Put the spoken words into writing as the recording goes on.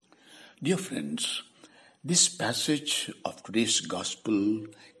Dear friends, this passage of today's Gospel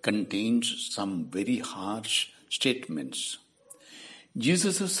contains some very harsh statements.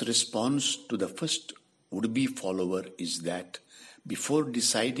 Jesus' response to the first would-be follower is that before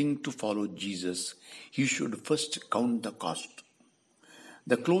deciding to follow Jesus, he should first count the cost.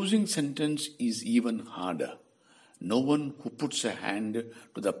 The closing sentence is even harder. No one who puts a hand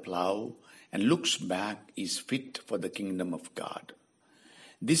to the plow and looks back is fit for the kingdom of God.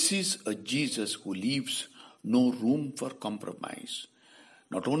 This is a Jesus who leaves no room for compromise.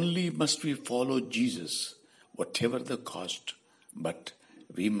 Not only must we follow Jesus, whatever the cost, but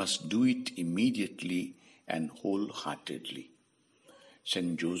we must do it immediately and wholeheartedly.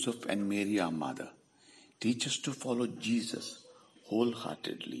 Saint Joseph and Mary, our Mother, teach us to follow Jesus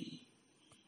wholeheartedly.